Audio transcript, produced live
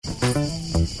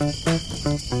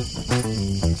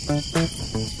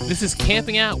This is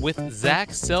Camping Out with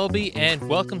Zach Selby, and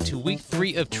welcome to week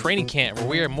 3 of training camp, where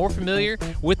we are more familiar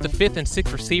with the 5th and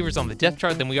 6th receivers on the depth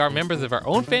chart than we are members of our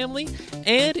own family,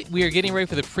 and we are getting ready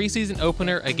for the preseason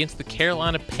opener against the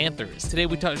Carolina Panthers. Today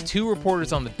we talked to 2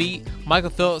 reporters on the beat,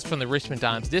 Michael Phillips from the Richmond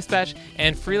Times-Dispatch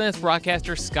and freelance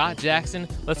broadcaster Scott Jackson.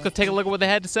 Let's go take a look at what they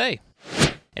had to say.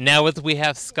 And now we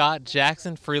have Scott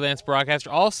Jackson, freelance broadcaster.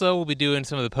 Also, we'll be doing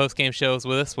some of the post-game shows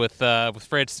with us with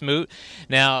Fred Smoot.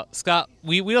 Now, Scott,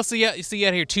 we don't see you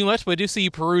out here too much, but I do see you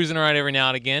perusing around every now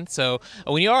and again. So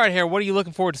when you are out here, what are you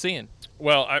looking forward to seeing?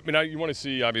 Well, I mean, you want to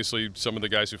see, obviously, some of the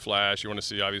guys who flash. You want to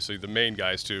see, obviously, the main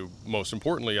guys, too. Most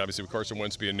importantly, obviously, with Carson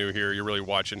Wentz being new here, you're really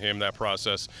watching him, that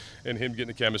process, and him getting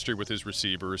the chemistry with his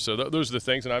receivers. So those are the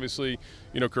things. And, obviously,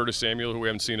 Curtis Samuel, who we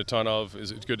haven't seen a ton of,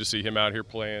 it's good to see him out here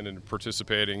playing and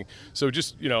participating. So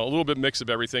just, a little bit mix of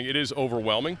everything. It is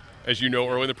overwhelming, as you know,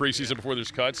 early in the preseason before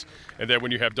there's cuts. And then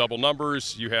when you have double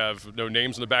numbers, you have no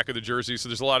names on the back of the jersey. So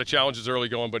there's a lot of challenges early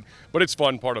going, but it's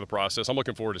fun, part of the process. I'm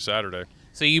looking forward to Saturday.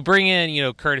 So you bring in,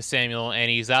 Curtis Samuel,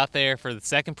 and he's out there for the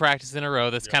second practice in a row.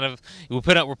 That's kind of we're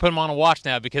putting him on a watch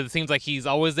now because it seems like he's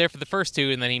always there for the first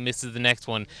 2 and then he misses the next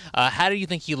one. How do you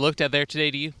think he looked out there today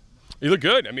to you? He looked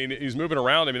good. I mean, he's moving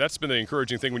around. I mean, that's been the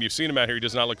encouraging thing. When you've seen him out here, he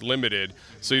does not look limited.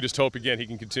 So you just hope, again, he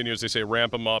can continue, as they say,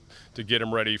 ramp him up to get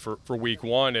him ready for week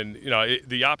 1. And,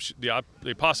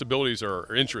 the possibilities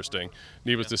are interesting.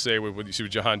 Needless to say, with you see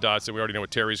with Jahan Dotson, we already know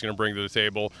what Terry's going to bring to the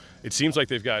table. It seems like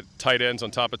they've got tight ends on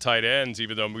top of tight ends,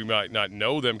 even though we might not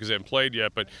know them because they haven't played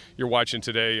yet. But you're watching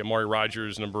today, Amari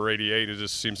Rodgers, number 88, who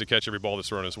just seems to catch every ball that's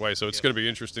thrown his way. So it's going to be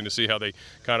interesting to see how they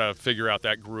kind of figure out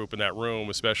that group in that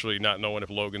room, especially not knowing if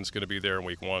Logan's going to be there in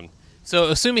week 1. So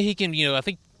assuming he can,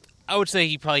 I would say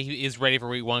he probably is ready for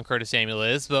week 1, Curtis Samuel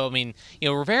is. But,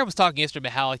 Rivera was talking yesterday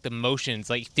about how, the motions,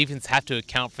 defense have to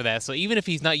account for that. So even if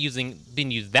he's not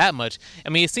being used that much,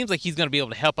 it seems like he's going to be able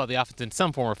to help out the offense in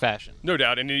some form or fashion. No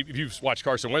doubt. And if you've watched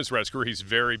Carson Wentz throughout his career, he's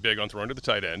very big on throwing to the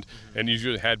tight end and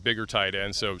usually had bigger tight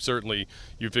ends. So certainly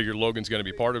you figure Logan's going to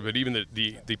be part of it. Even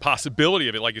the possibility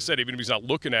of it, like you said, even if he's not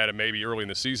looking at it maybe early in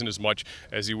the season as much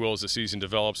as he will as the season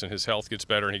develops and his health gets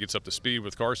better and he gets up to speed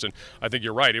with Carson, I think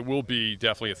you're right. It will be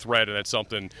definitely a threat, and that's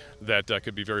something that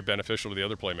could be very beneficial to the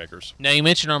other playmakers. Now, you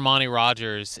mentioned Armani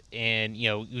Rodgers, and,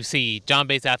 you see John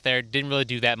Bates out there, didn't really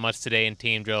do that much today in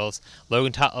team drills.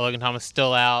 Logan Thomas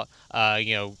still out.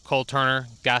 Cole Turner,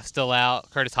 guy's still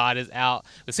out. Curtis Hyde is out.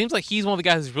 It seems like he's one of the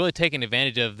guys who's really taking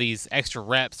advantage of these extra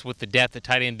reps with the depth at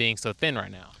tight end being so thin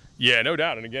right now. Yeah, no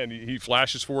doubt. And again, he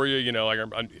flashes for you.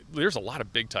 There's a lot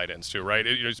of big tight ends too, right?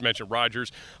 You just mentioned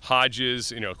Rodgers,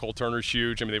 Hodges. Cole Turner's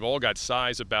huge. They've all got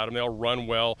size about them. They all run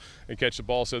well and catch the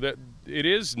ball. So that it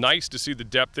is nice to see the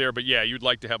depth there. But yeah, you'd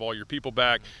like to have all your people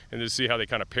back and to see how they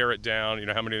kind of pare it down.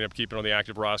 How many they end up keeping on the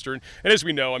active roster. And as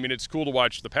we know, it's cool to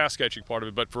watch the pass catching part of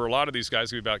it. But for a lot of these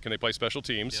guys, it's about can they play special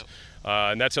teams, yep.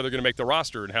 And that's how they're going to make the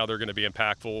roster and how they're going to be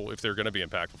impactful if they're going to be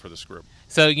impactful for this group.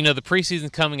 So the preseason's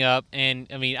coming up, and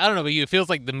I don't know about you, it feels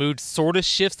like the mood sort of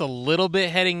shifts a little bit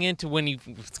heading into when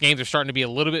games are starting to be a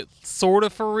little bit sort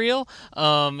of for real.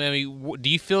 Do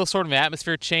you feel sort of an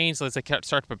atmosphere change as they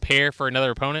start to prepare for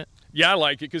another opponent? Yeah, I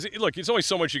like it because, look, it's only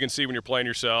so much you can see when you're playing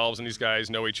yourselves, and these guys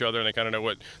know each other, and they kind of know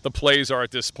what the plays are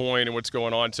at this point and what's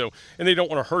going on. So, and they don't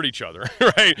want to hurt each other,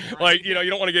 right? You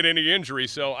don't want to get any injury.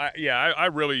 So, I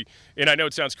really, and I know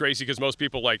it sounds crazy because most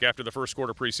people, after the first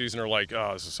quarter preseason are like,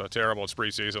 oh, this is so terrible, it's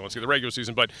preseason, let's get the regular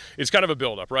season. But it's kind of a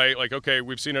build-up, right? Okay,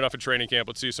 we've seen enough at training camp,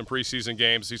 let's see some preseason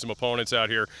games, see some opponents out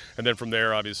here, and then from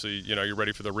there, obviously, you're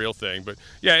ready for the real thing. But,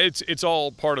 yeah, it's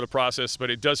all part of the process, but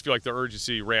it does feel like the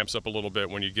urgency ramps up a little bit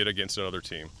when you get against another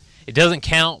team. It doesn't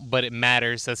count, but it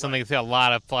matters. That's something that a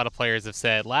lot of players have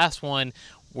said. Last one,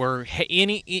 we're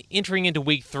entering into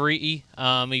week 3.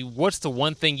 What's the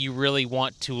one thing you really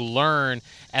want to learn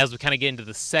as we kind of get into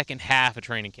the second half of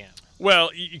training camp?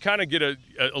 Well, you kind of get a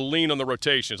lean on the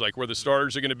rotations, like where the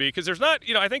starters are going to be, because there's not,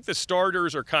 I think the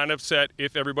starters are kind of set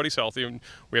if everybody's healthy, and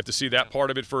we have to see that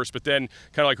part of it first, but then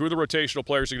kind of like who the rotational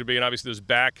players are going to be, and obviously there's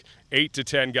back 8 to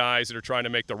 10 guys that are trying to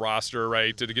make the roster,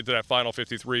 right, to get to that final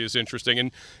 53 is interesting,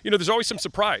 and, there's always some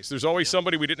surprise. There's always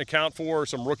somebody we didn't account for,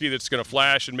 some rookie that's going to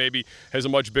flash and maybe has a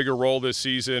much bigger role this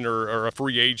season, or a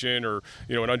free agent, or,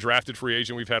 an undrafted free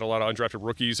agent. We've had a lot of undrafted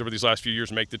rookies over these last few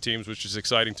years make the teams, which is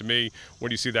exciting to me when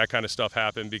you see that kind of stuff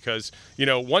happen because,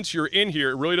 once you're in here,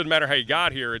 it really doesn't matter how you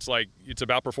got here. It's it's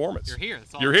about performance. You're here.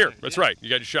 You're here. That's right. You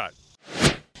got your shot.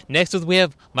 Next we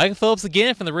have Michael Phillips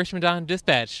again from the Richmond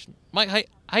Times-Dispatch. Mike,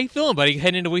 How you feeling, buddy,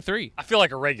 heading into week 3? I feel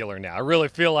like a regular now. I really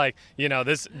feel like,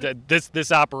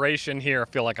 this operation here, I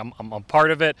feel like I'm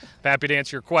part of it. I'm happy to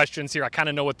answer your questions here. I kind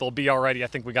of know what they'll be already. I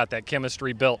think we got that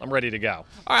chemistry built. I'm ready to go.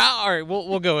 All right,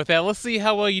 we'll go with that. Let's see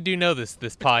how well you do know this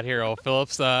pod here, old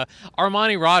Phillips.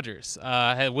 Armani Rogers,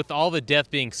 with all the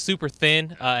depth being super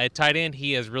thin at tight end,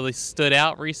 he has really stood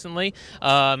out recently.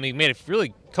 He made a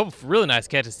couple of really nice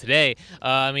catches today.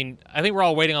 I think we're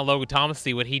all waiting on Logan Thomas to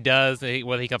see what he does,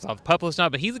 whether he comes off the pup list or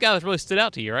not, but he's the guy that's really stood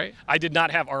out to you, right? I did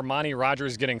not have Armani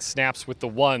Rogers getting snaps with the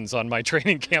ones on my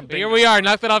training camp. Here we are,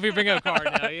 knock that off your bingo card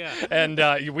now, yeah. And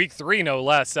week 3, no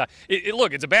less.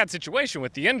 Look, it's a bad situation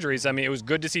with the injuries. It was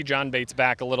good to see John Bates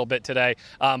back a little bit today,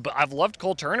 but I've loved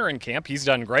Cole Turner in camp. He's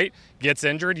done great. Gets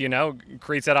injured,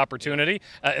 creates that opportunity.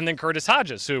 And then Curtis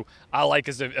Hodges, who I like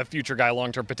as a future guy,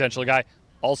 long-term potential guy,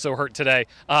 also hurt today.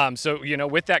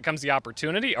 With that comes the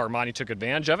opportunity. Armani took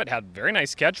advantage of it, had a very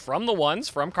nice catch from the ones,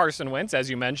 from Carson Wentz, as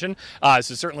you mentioned. So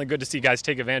certainly good to see guys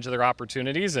take advantage of their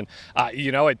opportunities. And,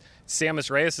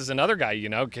 Sammis Reyes is another guy,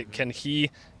 can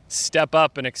he step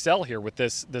up and excel here with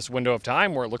this window of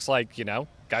time where it looks like,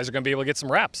 guys are going to be able to get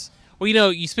some reps?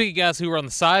 Well, you speak of guys who were on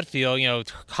the side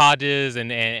field, Hodges and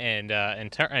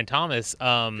Thomas.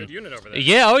 Good unit over there.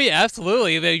 Yeah,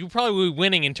 absolutely. You're probably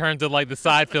winning in terms of like the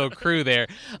side field crew there.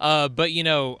 But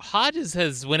Hodges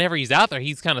has, whenever he's out there,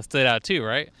 he's kind of stood out too,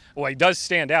 right? Well, he does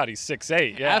stand out. He's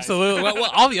 6'8". Yeah, absolutely. well,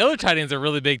 all the other tight ends are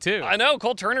really big too. I know.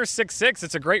 Cole Turner's 6'6".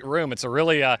 It's a great room. It's a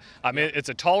really, it's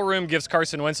a tall room. Gives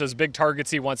Carson Wentz those big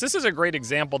targets he wants. This is a great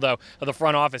example, though, of the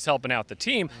front office helping out the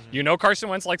team. Mm-hmm. Carson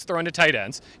Wentz likes throwing to tight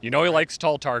ends. He likes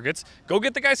tall targets. Go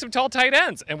get the guy some tall tight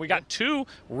ends. And we got 2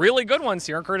 really good ones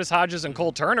here, Curtis Hodges and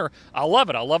Cole Turner. I love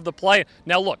it. I love the play.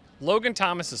 Now, look, Logan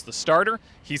Thomas is the starter.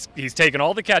 He's taking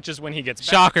all the catches when he gets back.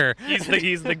 Shocker.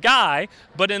 He's the guy.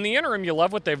 But in the interim, you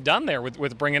love what they've done there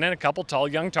with bringing in a couple tall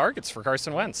young targets for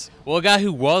Carson Wentz. Well, a guy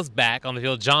who was back on the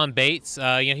field, John Bates,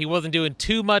 he wasn't doing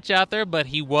too much out there, but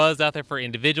he was out there for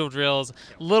individual drills,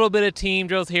 a little bit of team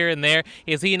drills here and there.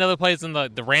 Is he another place in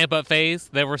the ramp-up phase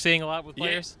that we're seeing a lot with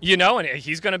players? Yeah. And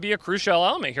he's going to be a crucial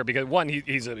element here because, one,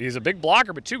 he's a big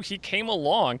blocker, but 2, he came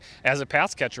along as a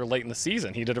pass catcher late in the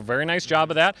season. He did a very nice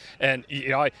job of that. And,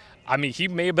 he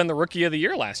may have been the rookie of the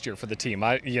year last year for the team.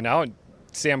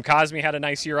 Sam Cosmi had a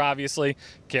nice year, obviously.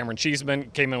 Cameron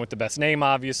Cheeseman came in with the best name,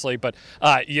 obviously. But,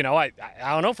 I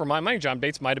don't know. For my money, John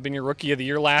Bates might have been your rookie of the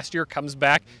year last year, comes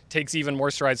back, takes even more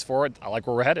strides forward. I like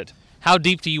where we're headed. How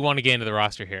deep do you want to get into the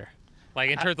roster here? Like,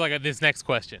 in terms of this next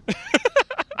question.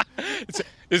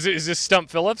 Is this Stump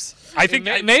Phillips? I think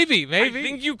maybe. I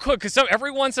think you could, because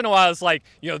every once in a while it's like,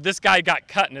 this guy got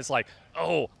cut, and it's like,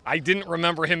 oh, I didn't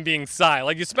remember him being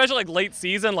signed. Especially late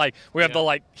season, we have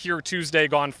the here Tuesday,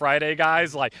 gone Friday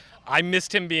guys. I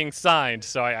missed him being signed,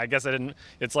 so I guess I didn't.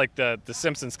 It's like the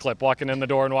Simpsons clip, walking in the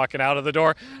door and walking out of the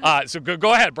door. So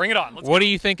go ahead, bring it on. What do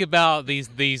you think about these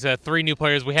 3 new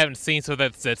players we haven't seen? So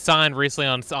that's signed recently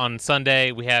on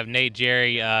Sunday. We have Nate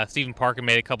Jerry, Stephen Parker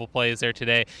made a couple plays there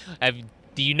today.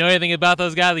 Do you know anything about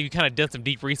those guys? Have you kind of done some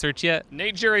deep research yet?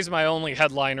 Nate Jerry's my only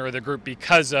headliner of the group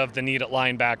because of the need at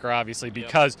linebacker, obviously,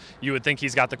 because you would think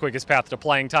he's got the quickest path to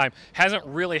playing time. Hasn't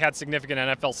really had significant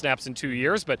NFL snaps in 2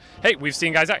 years, but hey, we've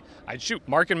seen guys.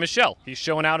 Mark and Michelle. He's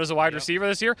showing out as a wide receiver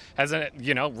this year.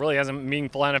 Really hasn't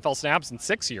meaningful NFL snaps in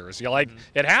 6 years.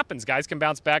 It happens. Guys can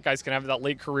bounce back. Guys can have that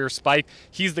late career spike.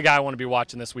 He's the guy I want to be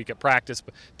watching this week at practice,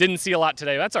 but didn't see a lot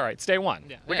today. That's all right. Stay one.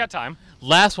 Yeah. We got time.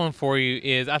 Last one for you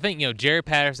is, I think, Jerry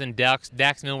Patterson, Dax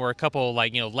Milne were a couple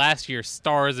last year's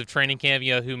stars of training camp,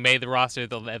 who made the roster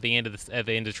at the end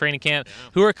of training camp. Yeah.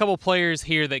 Who are a couple players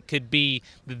here that could be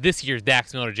this year's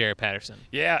Dax Milne or Jerry Patterson?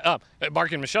 Yeah,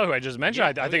 Mark and Michelle, who I just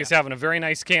mentioned, I think is having a very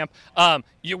nice camp.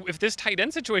 If this tight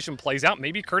end situation plays out,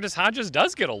 maybe Curtis Hodges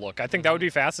does get a look. I think that would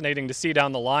be fascinating to see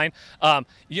down the line. One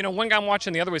guy I'm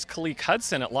watching, the other was Khaleke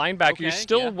Hudson at linebacker. Okay, you're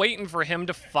still waiting for him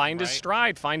to find his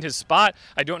stride, find his spot.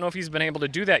 I don't know if he's been able to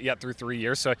do that yet through 3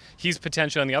 years, so he's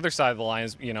potentially on the other side of the line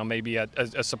is, maybe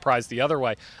a surprise the other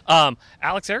way.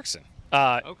 Alex Erickson.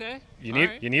 You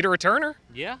need a returner?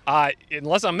 Yeah.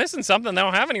 Unless I'm missing something, they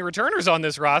don't have any returners on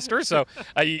this roster, so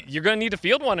you're going to need to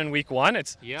field one in week 1.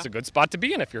 It's a good spot to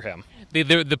be in if you're him.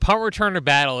 The punt returner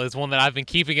battle is one that I've been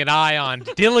keeping an eye on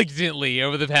diligently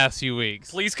over the past few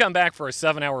weeks. Please come back for a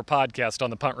 7-hour podcast on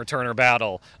the punt returner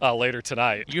battle later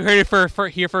tonight. You heard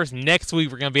it here first. Next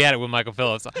week we're going to be at it with Michael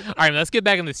Phillips. All right, let's get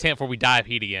back in this tent before we dive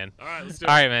heat again. All right, let's do it.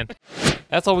 All right, man.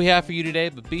 That's all we have for you today,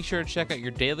 but be sure to check out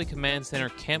your daily Command Center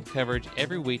camp coverage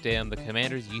every weekday on the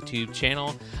Commanders YouTube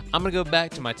channel. I'm going to go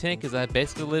back to my tent because I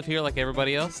basically live here like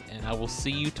everybody else, and I will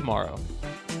see you tomorrow.